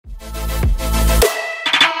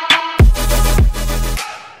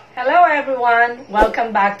everyone!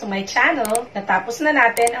 Welcome back to my channel. Natapos na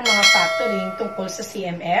natin ang mga factoring tungkol sa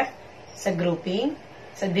CMF, sa grouping,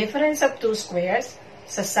 sa difference of two squares,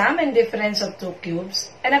 sa sum and difference of two cubes,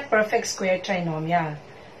 and a perfect square trinomial.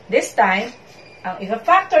 This time, ang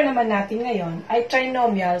i-factor naman natin ngayon ay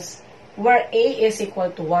trinomials where a is equal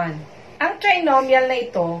to 1. Ang trinomial na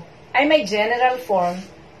ito ay may general form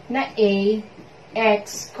na a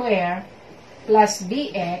x square plus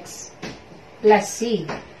bx plus c,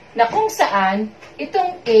 na kung saan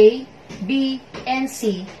itong a, b, and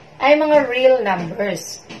c ay mga real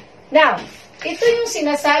numbers. Now, ito yung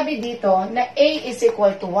sinasabi dito na a is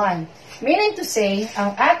equal to 1. Meaning to say,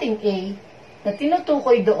 ang ating a na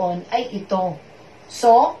tinutukoy doon ay ito.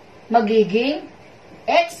 So, magiging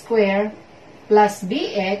x square plus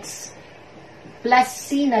bx plus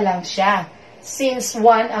c na lang siya, since 1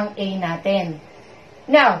 ang a natin.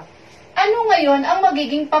 Now, ano ngayon ang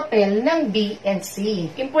magiging papel ng B and C?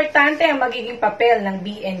 Importante ang magiging papel ng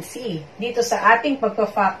B and C dito sa ating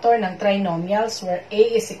pagpa-factor ng trinomials where A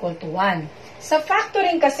is equal to 1. Sa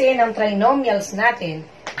factoring kasi ng trinomials natin,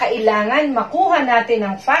 kailangan makuha natin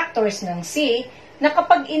ang factors ng C na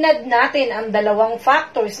kapag inad natin ang dalawang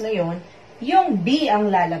factors na yon, yung B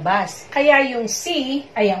ang lalabas. Kaya yung C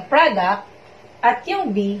ay ang product at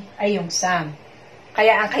yung B ay yung sum.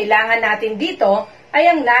 Kaya ang kailangan natin dito ay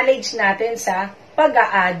ang knowledge natin sa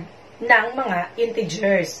pag-a-add ng mga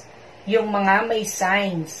integers, yung mga may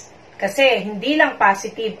signs. Kasi hindi lang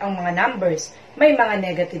positive ang mga numbers, may mga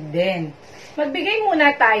negative din. Magbigay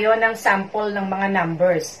muna tayo ng sample ng mga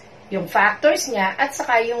numbers, yung factors niya at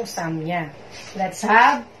saka yung sum niya. Let's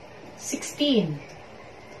have 16.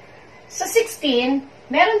 Sa 16,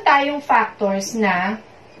 meron tayong factors na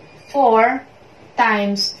 4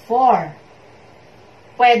 times 4.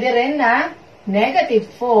 Pwede rin na negative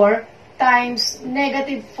 4 times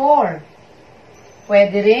negative 4.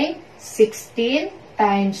 Pwede rin 16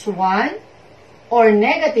 times 1 or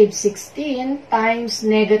negative 16 times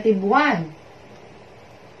negative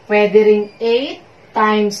 1. Pwede rin 8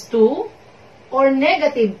 times 2 or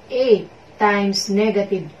negative 8 times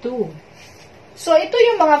negative 2. So, ito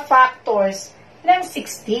yung mga factors ng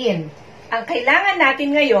 16. Ang kailangan natin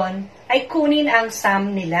ngayon ay kunin ang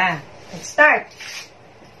sum nila. Let's start.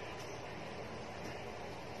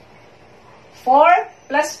 4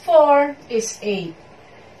 plus 4 is 8.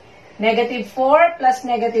 Negative 4 plus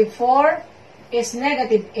negative 4 is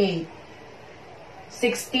negative 8.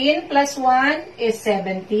 16 plus 1 is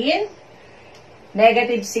 17.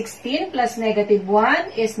 Negative 16 plus negative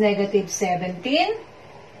 1 is negative 17.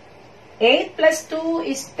 8 plus 2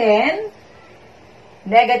 is 10.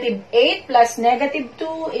 Negative 8 plus negative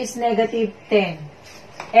 2 is negative 10.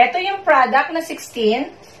 Ito yung product na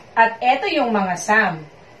 16 at ito yung mga sum.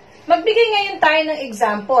 Magbigay ngayon tayo ng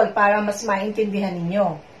example para mas maintindihan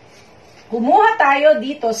ninyo. Kumuha tayo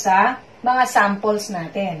dito sa mga samples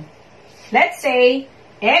natin. Let's say,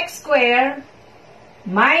 x square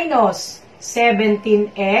minus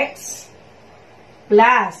 17x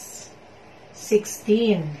plus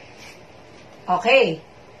 16. Okay.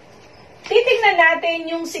 Titignan natin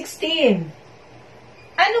yung 16.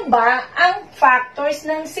 Ano ba ang factors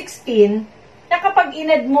ng 16 na kapag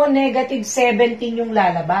inad mo negative 17 yung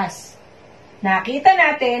lalabas? Nakita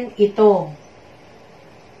natin ito.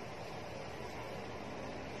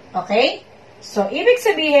 Okay? So, ibig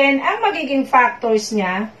sabihin, ang magiging factors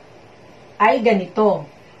niya ay ganito.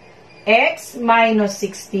 X minus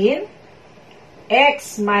 16,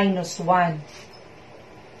 x minus 1.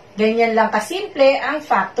 Ganyan lang kasimple ang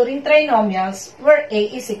factoring trinomials where a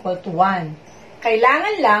is equal to 1.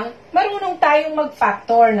 Kailangan lang marunong tayong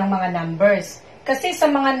mag-factor ng mga numbers. Kasi sa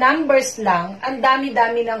mga numbers lang, ang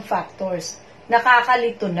dami-dami ng factors.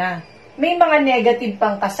 Nakakalito na. May mga negative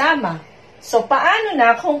pang kasama. So, paano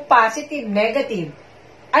na kung positive, negative?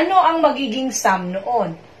 Ano ang magiging sum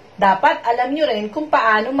noon? Dapat alam nyo rin kung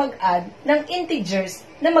paano mag-add ng integers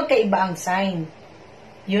na magkaiba ang sign.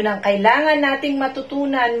 Yun ang kailangan nating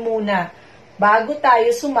matutunan muna bago tayo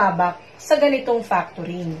sumabak sa ganitong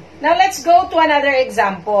factoring. Now, let's go to another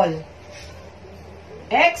example.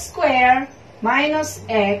 X square minus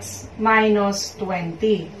x minus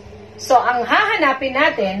 20. So, ang hahanapin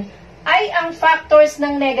natin ay ang factors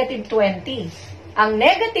ng negative 20. Ang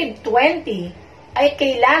negative 20 ay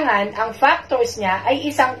kailangan ang factors niya ay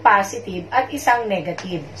isang positive at isang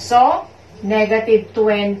negative. So, negative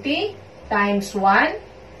 20 times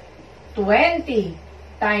 1,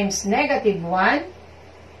 20 times negative 1,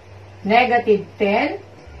 negative 10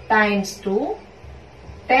 times 2,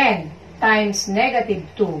 10 times negative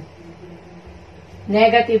 2.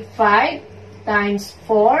 Negative 5 times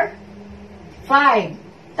 4, 5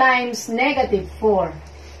 times negative 4.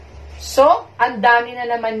 So, ang dami na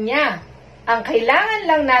naman niya. Ang kailangan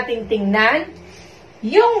lang nating tingnan,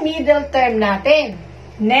 yung middle term natin,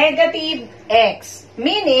 negative x,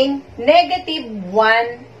 meaning negative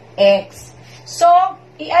 1x. So,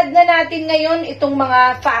 i-add na natin ngayon itong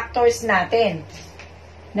mga factors natin.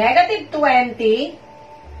 Negative 20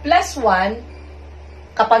 plus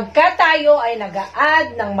 1, kapag ka tayo ay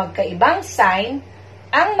nag-a-add ng magkaibang sign,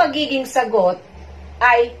 ang magiging sagot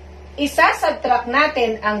ay isa-subtract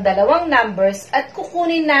natin ang dalawang numbers at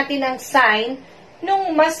kukunin natin ang sign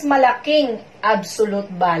nung mas malaking absolute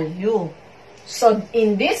value. So,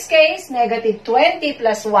 in this case, negative 20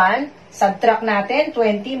 plus 1, subtract natin,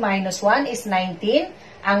 20 minus 1 is 19.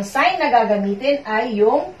 Ang sign na gagamitin ay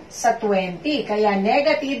yung sa 20. Kaya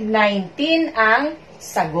negative 19 ang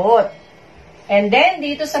sagot. And then,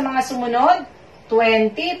 dito sa mga sumunod,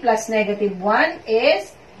 20 plus negative 1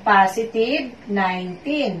 is positive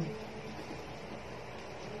 19.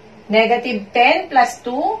 Negative 10 plus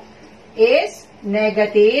 2 is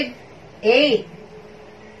negative 8.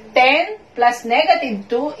 10 plus negative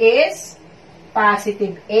 2 is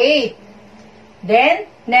positive 8. Then,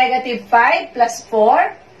 negative 5 plus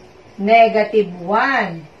 4, negative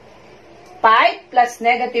 1. 5 plus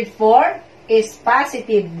negative 4 is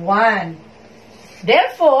positive 1.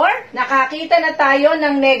 Therefore, nakakita na tayo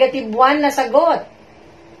ng negative 1 na sagot.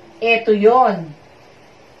 Ito yon.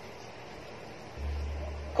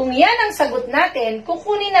 Kung yan ang sagot natin,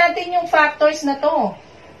 kukunin natin yung factors na to.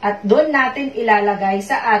 At doon natin ilalagay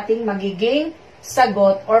sa ating magiging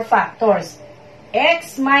sagot or factors.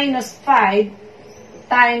 X minus 5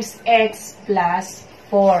 times x plus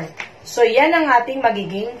 4. So, yan ang ating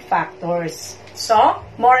magiging factors. So,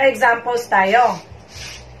 more examples tayo.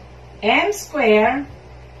 M square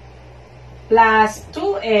plus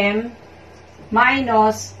 2m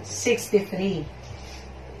minus 63.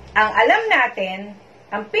 Ang alam natin,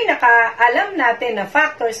 ang pinaka-alam natin na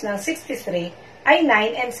factors ng 63 ay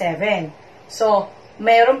 9 and 7. So,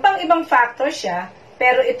 mayroon pang ibang factors siya,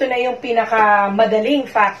 pero ito na yung pinaka-madaling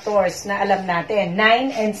factors na alam natin,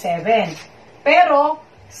 9 and 7. Pero,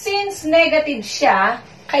 since negative siya,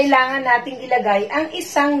 kailangan nating ilagay ang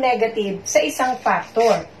isang negative sa isang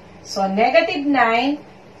factor. So, negative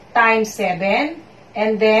 9 times 7,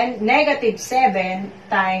 and then negative 7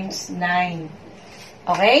 times 9.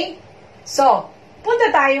 Okay? So, punta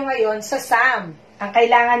tayo ngayon sa sum. Ang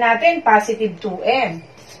kailangan natin, positive 2m.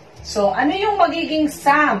 So, ano yung magiging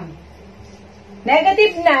sum?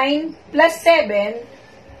 Negative 9 plus 7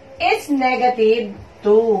 is negative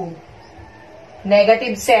 2.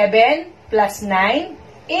 Negative 7 plus 9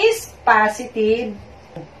 is positive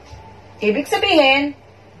 2. Ibig sabihin,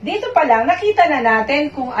 dito pa lang nakita na natin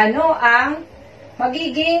kung ano ang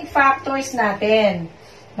magiging factors natin.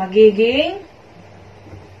 Magiging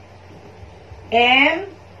m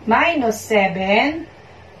minus 7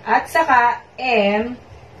 at saka m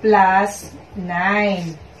plus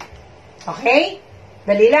 9. Okay?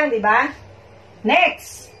 Dali lang, di ba?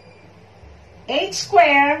 Next, h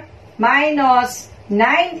square minus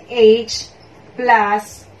 9h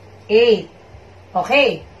plus 8.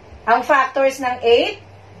 Okay. Ang factors ng 8,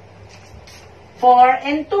 4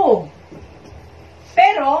 and 2.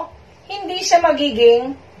 Pero, hindi siya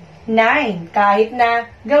magiging 9 kahit na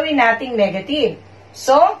gawin nating negative.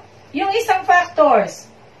 So, yung isang factors,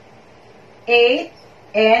 8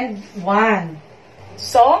 and 1.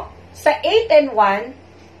 So, sa 8 and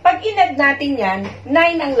 1, pag inad natin yan,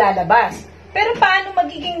 9 ang lalabas. Pero paano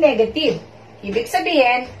magiging negative? Ibig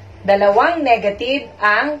sabihin, dalawang negative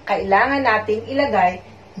ang kailangan nating ilagay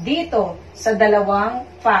dito sa dalawang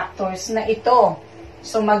factors na ito.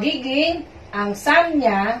 So, magiging, ang sum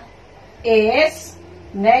niya is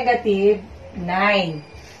negative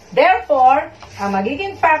 9. Therefore, ang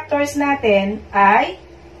magiging factors natin ay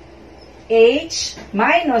h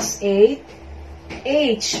minus 8,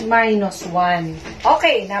 h minus 1.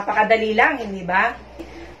 Okay, napakadali lang, hindi ba?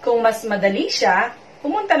 Kung mas madali siya,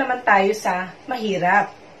 pumunta naman tayo sa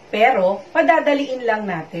mahirap. Pero, padadaliin lang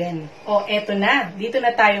natin. O, eto na. Dito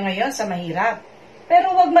na tayo ngayon sa mahirap.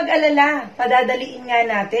 Pero huwag mag-alala. Padadaliin nga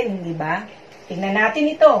natin, hindi ba? Tingnan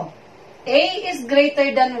natin ito. A is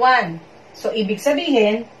greater than 1. So, ibig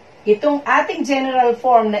sabihin, itong ating general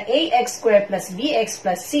form na ax squared plus bx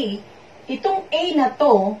plus c, itong a na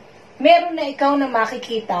to, meron na ikaw na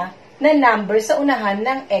makikita na number sa unahan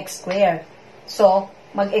ng x squared. So,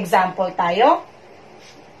 mag-example tayo.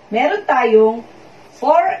 Meron tayong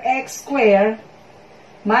 4x squared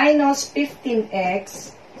minus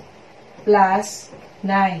 15x plus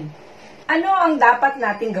 9. Ano ang dapat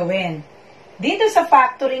natin gawin? Dito sa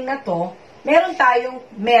factoring na to, meron tayong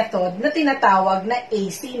method na tinatawag na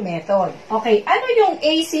AC method. Okay, ano yung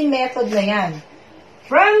AC method na yan?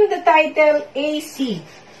 From the title AC,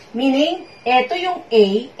 meaning, ito yung A,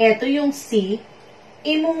 ito yung C,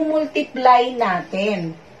 imumultiply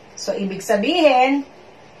natin. So, ibig sabihin,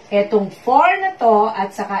 etong 4 na to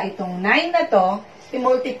at saka itong 9 na to,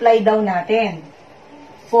 i-multiply daw natin.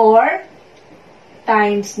 4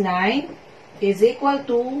 times 9 is equal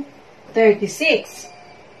to 36.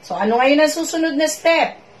 So, ano ngayon ang susunod na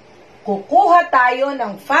step? Kukuha tayo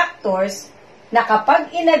ng factors na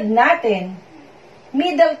kapag inad natin,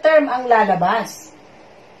 middle term ang lalabas.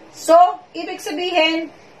 So, ibig sabihin,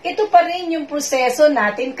 ito pa rin yung proseso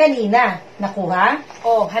natin kanina. Nakuha?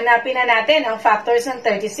 O, hanapin na natin ang factors ng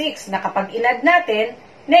 36 na kapag inad natin,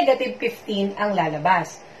 negative 15 ang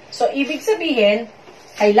lalabas. So, ibig sabihin,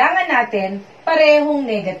 kailangan natin parehong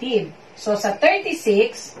negative. So, sa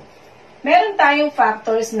 36, meron tayong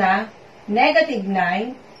factors na negative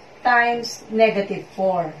 9 times negative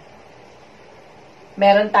 4.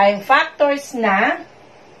 Meron tayong factors na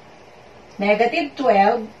negative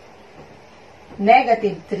 12,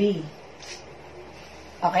 negative 3.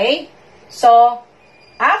 Okay? So,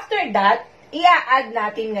 after that, ia-add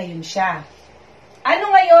natin ngayon siya.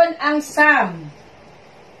 Ano ngayon ang sum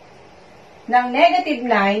ng negative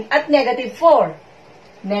 9 at negative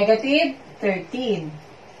 4? Negative 13.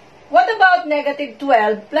 What about negative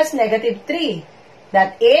 12 plus negative 3?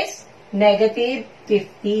 That is negative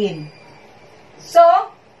 15. So,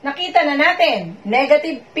 nakita na natin,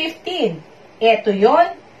 negative 15. Ito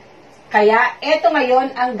yon. Kaya, ito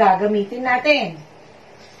ngayon ang gagamitin natin.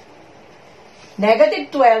 Negative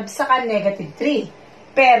 12 saka negative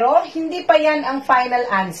 3. Pero, hindi pa yan ang final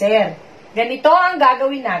answer. Ganito ang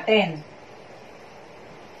gagawin natin.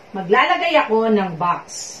 Maglalagay ako ng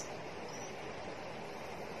box.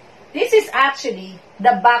 This is actually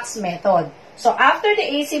the box method. So, after the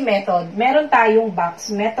AC method, meron tayong box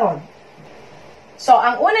method. So,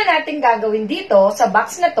 ang una natin gagawin dito, sa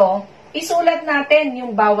box na to, isulat natin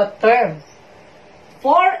yung bawat term.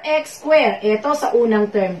 4x squared, ito sa unang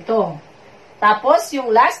term to. Tapos,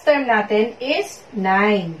 yung last term natin is 9.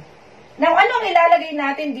 Now, ano ang ilalagay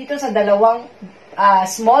natin dito sa dalawang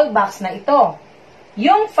small box na ito?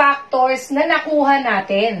 Yung factors na nakuha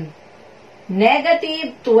natin.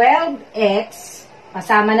 Negative 12x,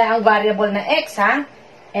 kasama na ang variable na x, ha?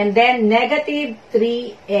 And then, negative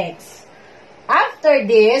 3x. After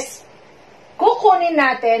this, kukunin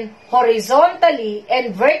natin horizontally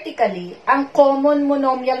and vertically ang common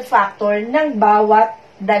monomial factor ng bawat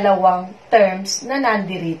dalawang terms na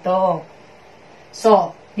nandirito.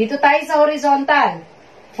 So, dito tayo sa horizontal.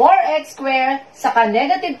 4x squared saka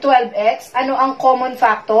negative 12x, ano ang common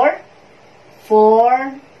factor?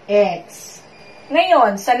 4x.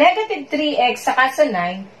 Ngayon, sa negative 3x saka sa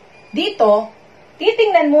 9, dito,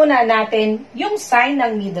 titingnan muna natin yung sign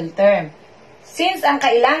ng middle term. Since ang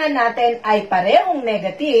kailangan natin ay parehong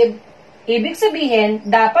negative, ibig sabihin,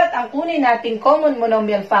 dapat ang kunin nating common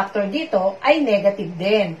monomial factor dito ay negative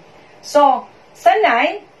din. So, sa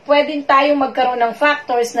 9, pwedeng tayong magkaroon ng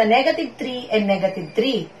factors na negative 3 and negative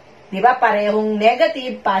 3. Diba? Parehong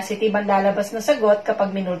negative, positive ang lalabas na sagot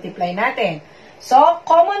kapag minultiply natin. So,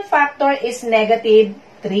 common factor is negative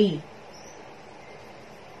 3.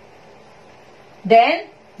 Then,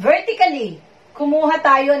 vertically, kumuha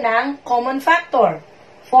tayo ng common factor.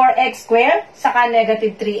 4x squared saka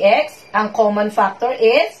negative 3x. Ang common factor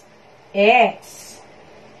is x.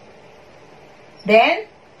 Then,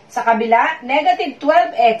 sa kabila, negative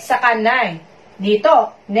 12x saka 9.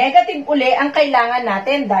 Dito, negative uli ang kailangan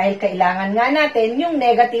natin dahil kailangan nga natin yung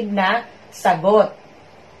negative na sagot.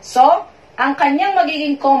 So, ang kanyang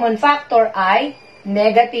magiging common factor ay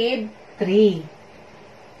negative 3.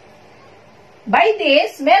 By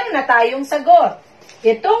this, meron na tayong sagot.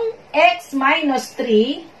 Itong x minus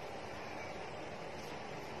 3,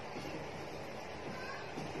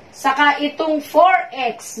 saka itong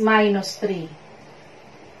 4x minus 3.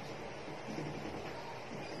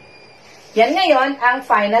 Yan ngayon ang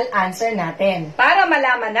final answer natin. Para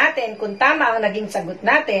malaman natin kung tama ang naging sagot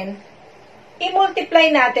natin,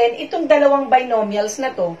 i-multiply natin itong dalawang binomials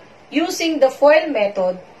na to using the FOIL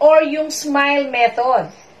method or yung SMILE method.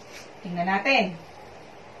 Tingnan natin.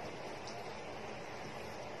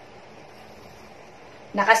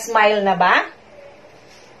 Naka-smile na ba?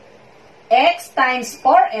 X times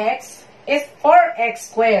 4x is 4x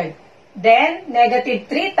squared. Then,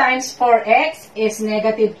 negative 3 times 4x is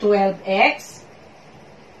negative 12x.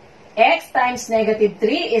 X times negative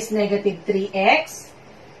 3 is negative 3x.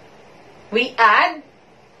 We add,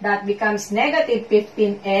 that becomes negative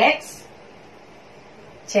 15x.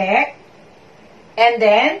 Check. And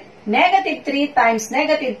then, Negative 3 times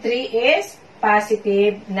negative 3 is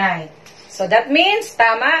positive 9. So that means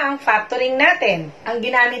tama ang factoring natin. Ang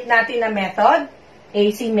ginamit natin na method,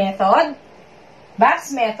 AC method,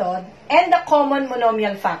 box method, and the common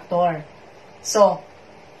monomial factor. So,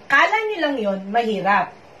 kala nyo lang yun,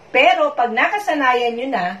 mahirap. Pero pag nakasanayan nyo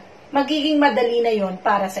na, magiging madali na yun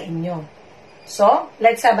para sa inyo. So,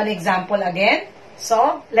 let's have an example again.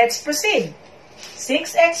 So, let's proceed.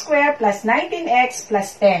 6x squared plus 19x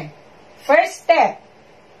plus 10. First step,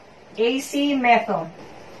 AC method.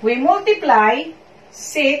 We multiply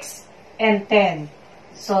 6 and 10.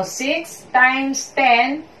 So, 6 times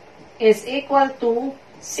 10 is equal to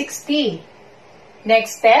 60.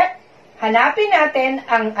 Next step, hanapin natin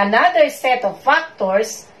ang another set of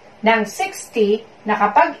factors ng 60 na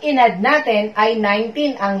kapag in-add natin ay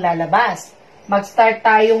 19 ang lalabas. Mag-start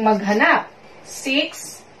tayong maghanap.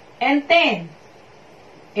 6 and 10.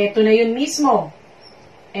 Ito na yun mismo.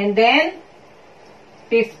 And then,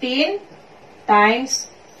 15 times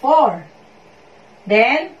 4.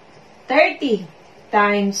 Then, 30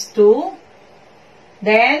 times 2.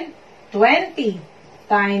 Then, 20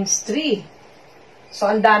 times 3. So,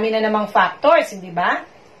 ang dami na namang factors, hindi ba?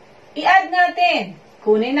 I-add natin.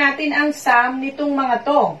 Kunin natin ang sum nitong mga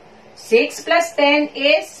to. 6 plus 10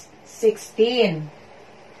 is 16.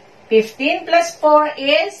 15 plus 4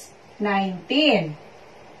 is 19.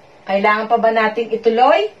 Kailangan pa ba natin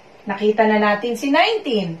ituloy? Nakita na natin si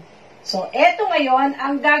 19. So, eto ngayon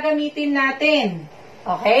ang gagamitin natin.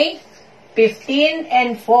 Okay? 15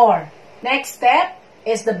 and 4. Next step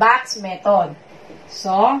is the box method.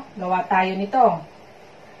 So, gawa tayo nito.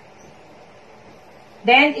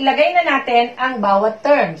 Then, ilagay na natin ang bawat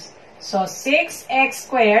terms. So, 6x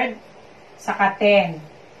squared saka 10.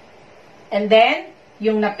 And then,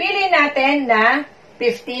 yung napili natin na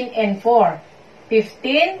 15 and 4.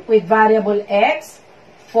 15 with variable x,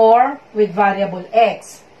 4 with variable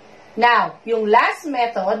x. Now, yung last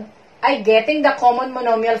method ay getting the common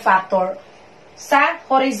monomial factor sa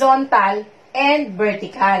horizontal and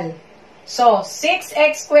vertical. So,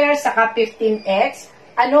 6x squared saka 15x,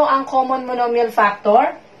 ano ang common monomial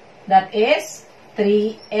factor? That is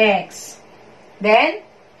 3x. Then,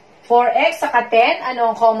 4x saka 10,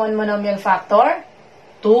 ano ang common monomial factor?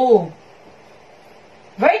 2.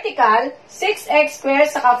 Vertical, 6x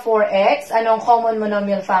squared saka 4x, ano ang common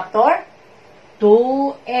monomial factor?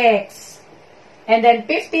 2x. And then,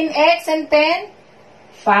 15x and 10,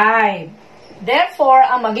 5. Therefore,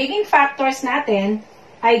 ang magiging factors natin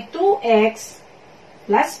ay 2x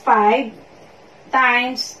plus 5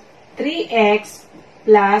 times 3x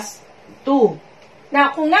plus 2.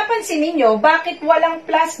 Na kung napansin ninyo, bakit walang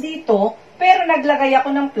plus dito, pero naglagay ako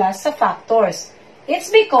ng plus sa factors?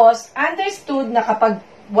 It's because understood na kapag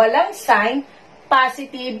walang sign,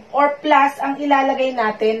 positive or plus ang ilalagay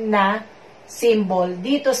natin na symbol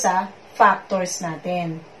dito sa factors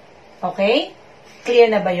natin. Okay?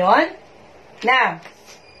 Clear na ba yon? Now,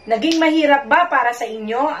 naging mahirap ba para sa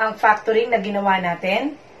inyo ang factoring na ginawa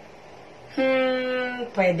natin?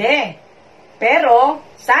 Pwede. Pero,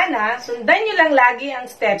 sana, sundan nyo lang lagi ang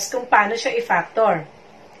steps kung paano siya i-factor.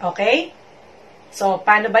 Okay? So,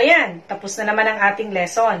 paano ba yan? Tapos na naman ang ating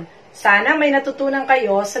lesson. Sana may natutunan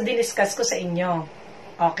kayo sa diniscuss ko sa inyo.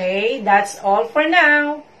 Okay? That's all for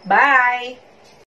now. Bye!